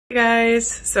Hey guys,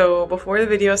 so before the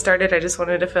video started I just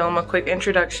wanted to film a quick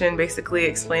introduction basically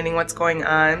explaining what's going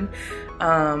on.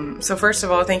 So first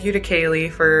of all, thank you to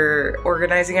Kaylee for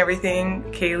organizing everything.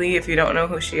 Kaylee, if you don't know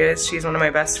who she is, she's one of my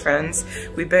best friends.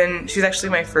 She's actually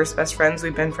my first best friends.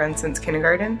 We've been friends since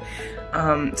kindergarten.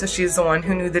 So she's the one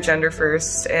who knew the gender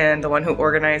first and the one who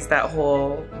organized that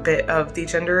whole bit of the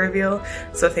gender reveal.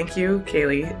 So thank you,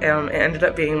 Kaylee. It ended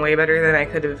up being way better than I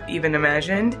could have even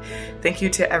imagined. Thank you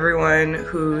to everyone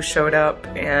who showed up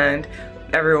and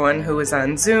everyone who was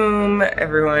on Zoom,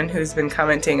 everyone who's been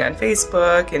commenting on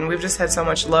Facebook, and we've just had so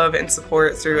much love and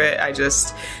support through it. I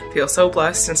just feel so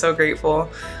blessed and so grateful.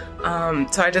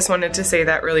 So I just wanted to say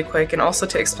that really quick and also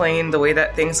to explain the way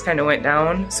that things kind of went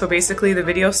down. So basically the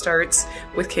video starts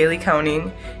with Kaylee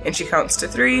counting and she counts to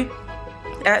 3.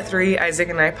 At 3, Isaac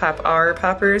and I pop our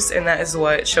poppers and that is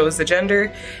what shows the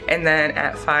gender, and then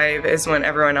at 5 is when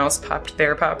everyone else popped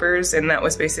their poppers, and that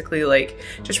was basically like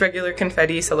just regular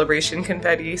confetti, celebration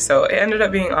confetti. So it ended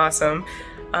up being awesome.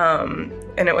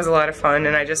 And it was a lot of fun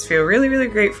and I just feel really, really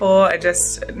grateful. I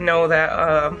just know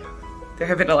that there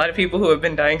have been a lot of people who have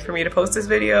been dying for me to post this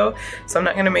video, so I'm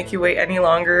not going to make you wait any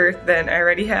longer than I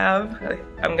already have.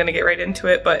 I'm going to get right into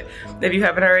it, but if you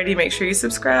haven't already, make sure you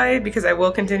subscribe because I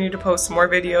will continue to post more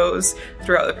videos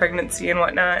throughout the pregnancy and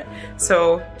whatnot.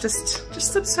 So just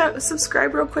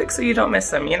subscribe real quick so you don't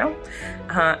miss them, you know?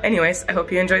 Anyways, I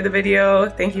hope you enjoyed the video.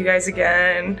 Thank you guys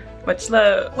again. Much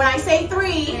love. When I say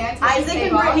 3, Isaac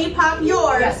and Brittany pop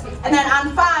yours, and then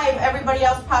on 5, everybody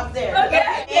else pop theirs. Okay.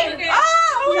 Okay.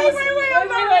 Oh, wait. I'm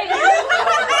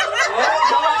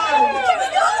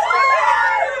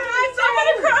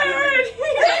gonna cry already.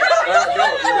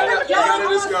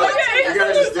 You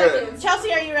gotta just do it.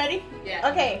 Chelsea, are you ready?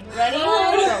 Yeah. Okay, ready?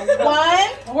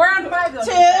 1, We're on 5 though.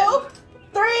 2,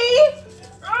 3.